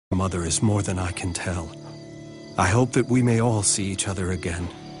mother is more than I can tell. I hope that we may all see each other again.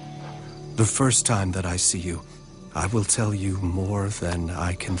 The first time that I see you, I will tell you more than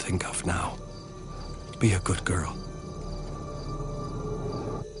I can think of now. Be a good girl.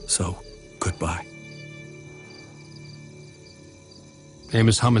 So, goodbye.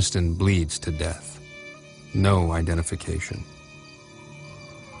 Amos Humiston bleeds to death. No identification.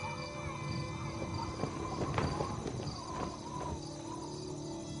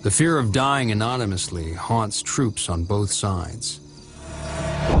 The fear of dying anonymously haunts troops on both sides.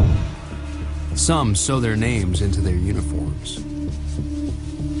 Some sew their names into their uniforms.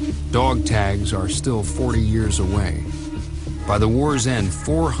 Dog tags are still 40 years away. By the war's end,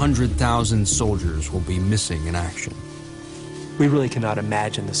 400,000 soldiers will be missing in action. We really cannot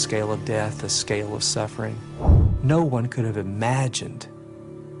imagine the scale of death, the scale of suffering. No one could have imagined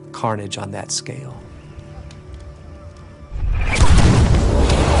carnage on that scale.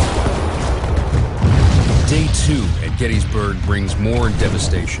 Day 2 at Gettysburg brings more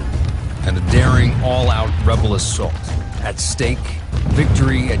devastation and a daring, all-out rebel assault. At stake,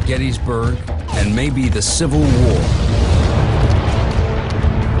 victory at Gettysburg and maybe the Civil War.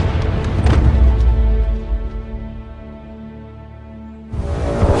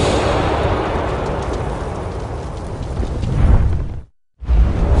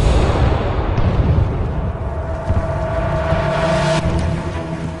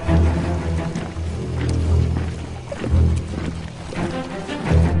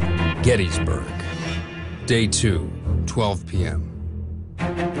 Gettysburg, Day 2, 12 p.m.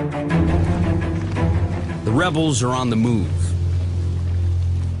 The rebels are on the move.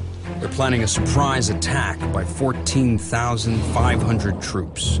 They're planning a surprise attack by 14,500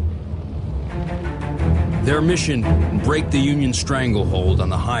 troops. Their mission, break the Union stranglehold on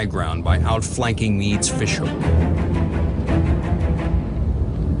the high ground by outflanking Meade's Fishhook.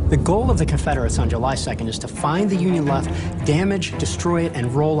 The goal of the Confederates on July 2nd is to find the Union left, damage, destroy it,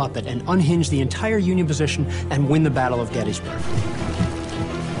 and roll up it, and unhinge the entire Union position and win the Battle of Gettysburg.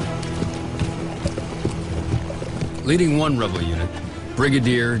 Leading one rebel unit,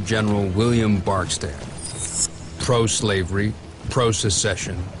 Brigadier General William Barksdale. Pro-slavery,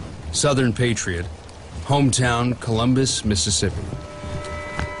 pro-secession, Southern patriot, hometown Columbus, Mississippi.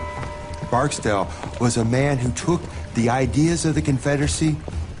 Barksdale was a man who took the ideas of the Confederacy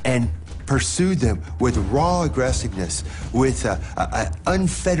and pursued them with raw aggressiveness, with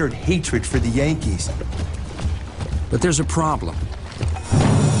unfettered hatred for the Yankees. But there's a problem.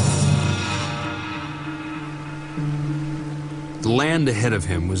 The land ahead of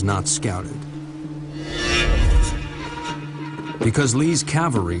him was not scouted. Because Lee's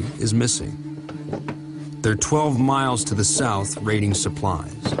cavalry is missing. They're 12 miles to the south raiding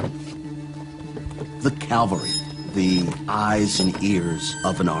supplies. The cavalry, the eyes and ears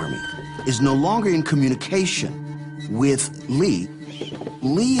of an army, is no longer in communication with Lee.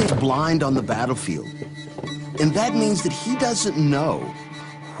 Lee is blind on the battlefield. And that means that he doesn't know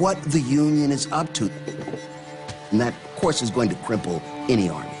what the Union is up to. And that, of course, is going to cripple any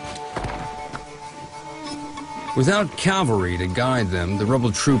army. Without cavalry to guide them, the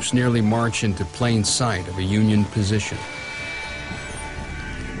rebel troops nearly march into plain sight of a Union position.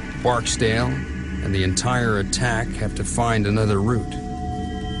 Barksdale and the entire attack have to find another route.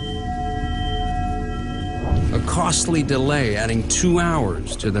 A costly delay adding 2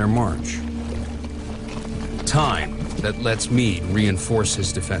 hours to their march. Time that lets Meade reinforce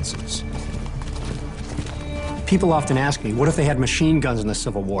his defenses. People often ask me, what if they had machine guns in the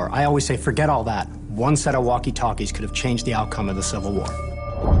Civil War? I always say, forget all that. One set of walkie-talkies could have changed the outcome of the Civil War.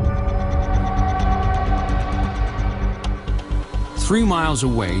 3 miles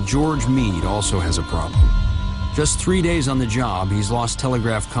away, George Meade also has a problem. Just 3 days on the job, he's lost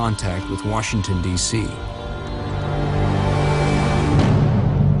telegraph contact with Washington, D.C.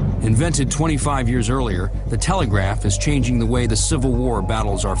 Invented 25 years earlier, the telegraph is changing the way the Civil War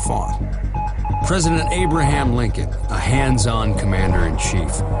battles are fought. President Abraham Lincoln, a hands-on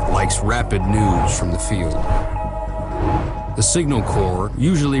commander-in-chief, likes rapid news from the field. The Signal Corps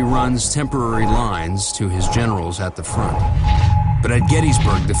usually runs temporary lines to his generals at the front. But at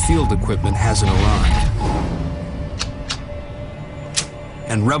Gettysburg, the field equipment hasn't arrived.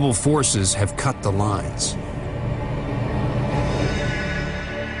 And rebel forces have cut the lines.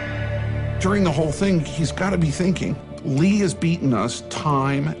 During the whole thing, he's got to be thinking, Lee has beaten us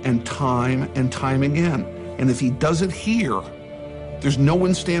time and time and time again. And if he does it here, there's no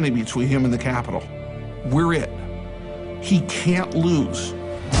one standing between him and the Capitol. We're it. He can't lose.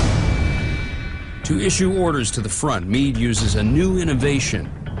 To issue orders to the front, Meade uses a new innovation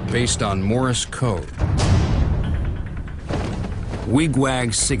based on Morse code.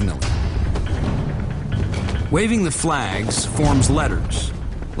 wigwag signaling. Waving the flags forms letters,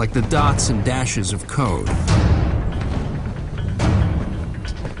 like the dots and dashes of code.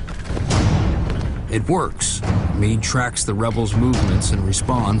 It works. Meade tracks the rebels' movements and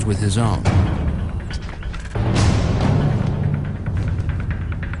responds with his own.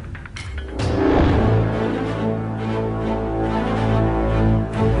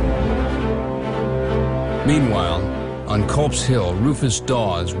 Meanwhile, on Culp's Hill, Rufus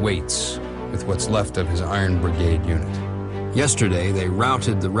Dawes waits with what's left of his Iron Brigade unit. Yesterday, they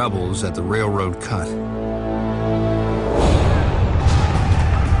routed the rebels at the railroad cut.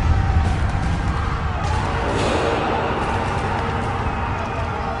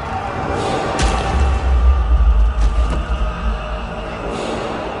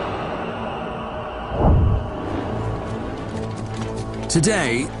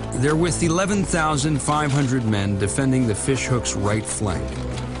 Today, they're with 11,500 men defending the Fishhook's right flank.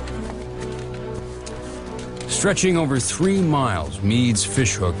 Stretching over 3 miles, Meade's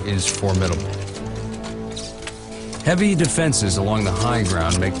Fishhook is formidable. Heavy defenses along the high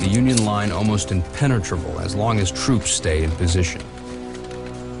ground make the Union line almost impenetrable as long as troops stay in position.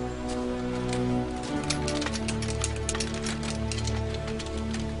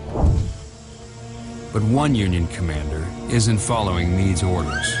 But one Union commander isn't following Meade's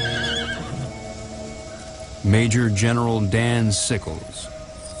orders. Major General Dan Sickles.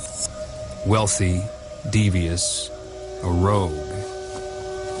 Wealthy, devious, a rogue.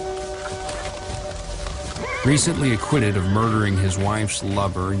 Recently acquitted of murdering his wife's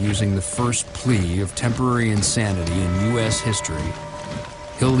lover using the first plea of temporary insanity in U.S. history,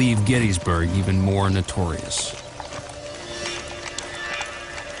 he'll leave Gettysburg even more notorious.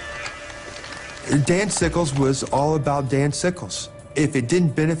 Dan Sickles was all about Dan Sickles. If it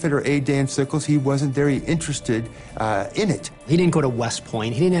didn't benefit or aid Dan Sickles, he wasn't very interested in it. He didn't go to West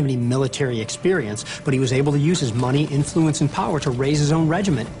Point. He didn't have any military experience, but he was able to use his money, influence, and power to raise his own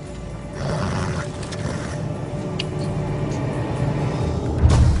regiment.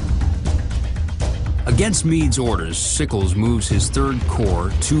 Against Meade's orders, Sickles moves his 3rd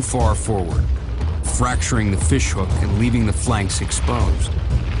Corps too far forward, fracturing the Fishhook and leaving the flanks exposed.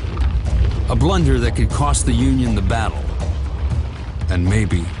 A blunder that could cost the Union the battle, and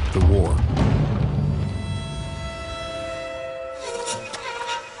maybe the war.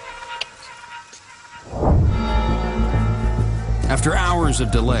 After hours of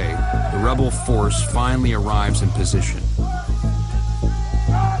delay, the rebel force finally arrives in position.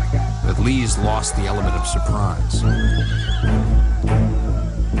 But Lee's lost the element of surprise.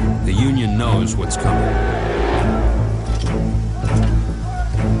 The Union knows what's coming.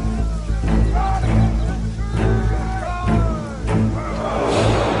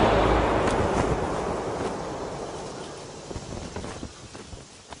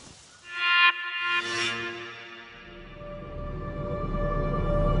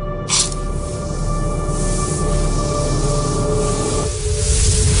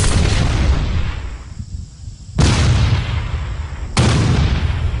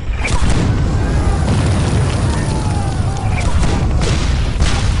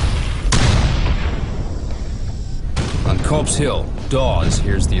 Culp's Hill, Dawes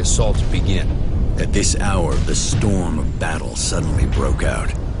hears the assault begin. At this hour, the storm of battle suddenly broke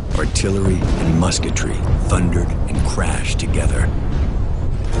out. Artillery and musketry thundered and crashed together.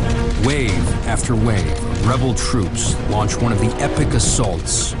 Wave after wave of rebel troops launch one of the epic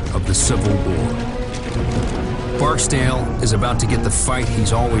assaults of the Civil War. Barksdale is about to get the fight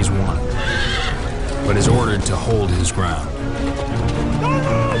he's always wanted, but is ordered to hold his ground.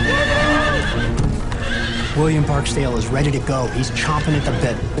 William Barksdale is ready to go. He's chomping at the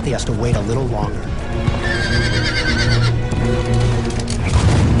bit, but he has to wait a little longer.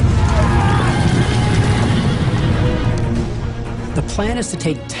 The plan is to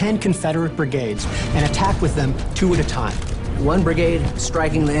take 10 Confederate brigades and attack with them 2 at a time. One brigade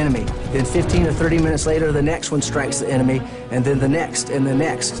striking the enemy. Then 15 or 30 minutes later, the next one strikes the enemy, and then the next and the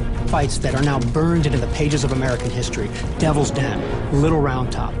next. Fights that are now burned into the pages of American history. Devil's Den, Little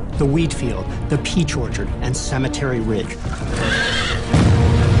Round Top, the Wheat Field, the Peach Orchard, and Cemetery Ridge.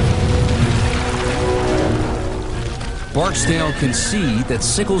 Barksdale can see that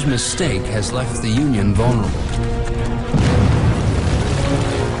Sickles' mistake has left the Union vulnerable,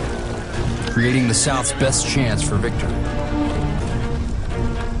 creating the South's best chance for victory.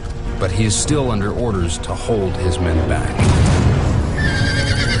 But he is still under orders to hold his men back.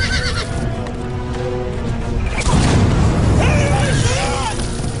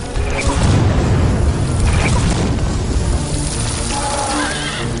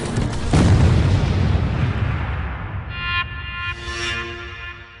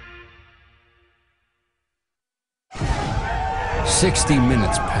 60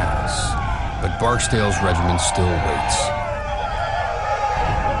 minutes pass, but Barksdale's regiment still waits.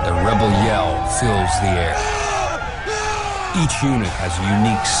 The rebel yell fills the air. Each unit has a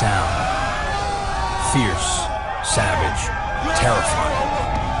unique sound. Fierce, savage, terrifying.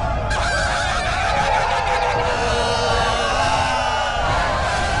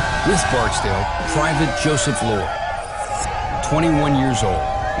 With Barksdale, Private Joseph Lord, 21 years old,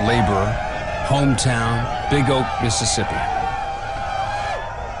 laborer, hometown, Big Oak, Mississippi.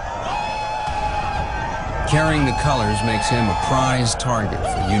 Carrying the colors makes him a prized target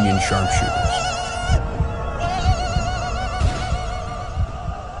for Union sharpshooters.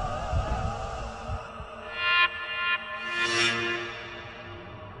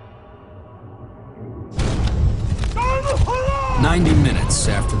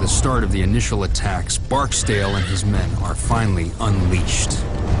 After the start of the initial attacks, Barksdale and his men are finally unleashed.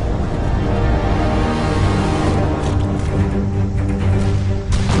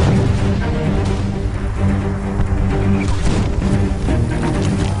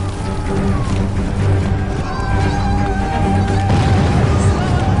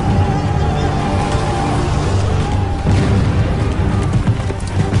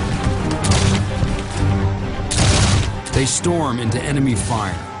 They storm into enemy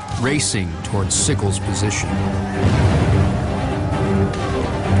fire, racing towards Sickles' position.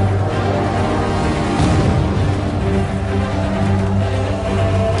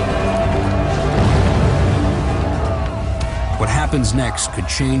 What happens next could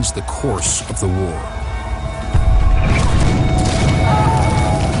change the course of the war.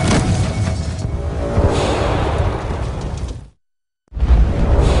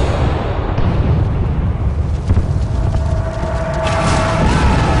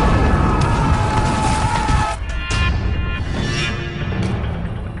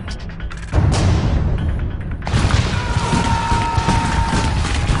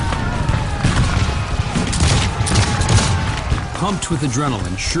 Pumped with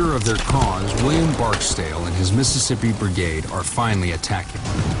adrenaline, sure of their cause, William Barksdale and his Mississippi Brigade are finally attacking.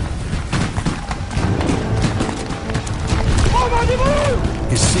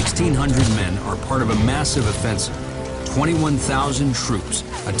 His 1,600 men are part of a massive offensive. 21,000 troops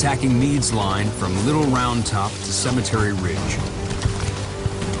attacking Meade's line from Little Round Top to Cemetery Ridge.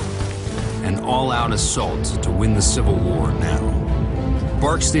 An all-out assault to win the Civil War now.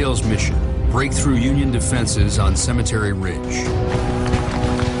 Barksdale's mission: break through Union defenses on Cemetery Ridge.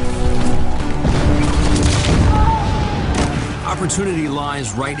 Opportunity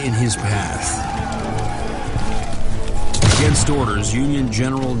lies right in his path. Against orders, Union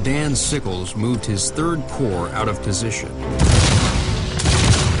General Dan Sickles moved his 3rd Corps out of position.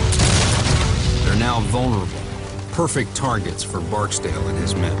 They're now vulnerable, perfect targets for Barksdale and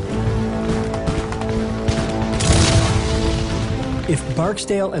his men. If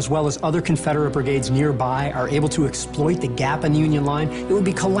Barksdale, as well as other Confederate brigades nearby, are able to exploit the gap in the Union line, it would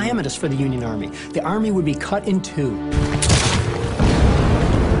be calamitous for the Union Army. The Army would be cut in two.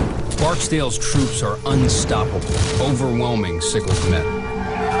 Barksdale's troops are unstoppable, overwhelming Sickles' men.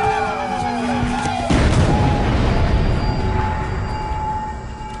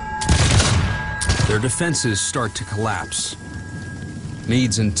 Their defenses start to collapse.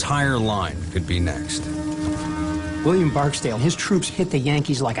 Meade's entire line could be next. William Barksdale and his troops hit the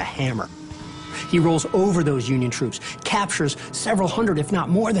Yankees like a hammer. He rolls over those Union troops, captures several hundred, if not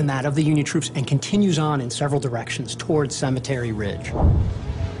more than that, of the Union troops, and continues on in several directions towards Cemetery Ridge.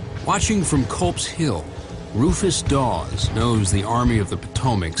 Watching from Culp's Hill, Rufus Dawes knows the Army of the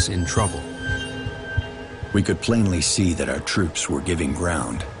Potomac's in trouble. We could plainly see that our troops were giving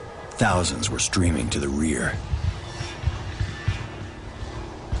ground. Thousands were streaming to the rear.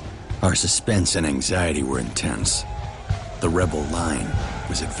 Our suspense and anxiety were intense. The rebel line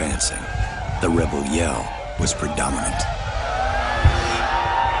was advancing. The rebel yell was predominant.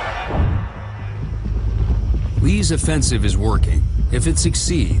 Lee's offensive is working. If it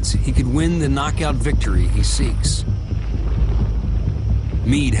succeeds, he could win the knockout victory he seeks.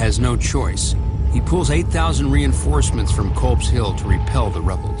 Meade has no choice. He pulls 8,000 reinforcements from Culp's Hill to repel the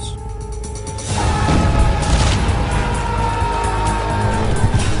rebels.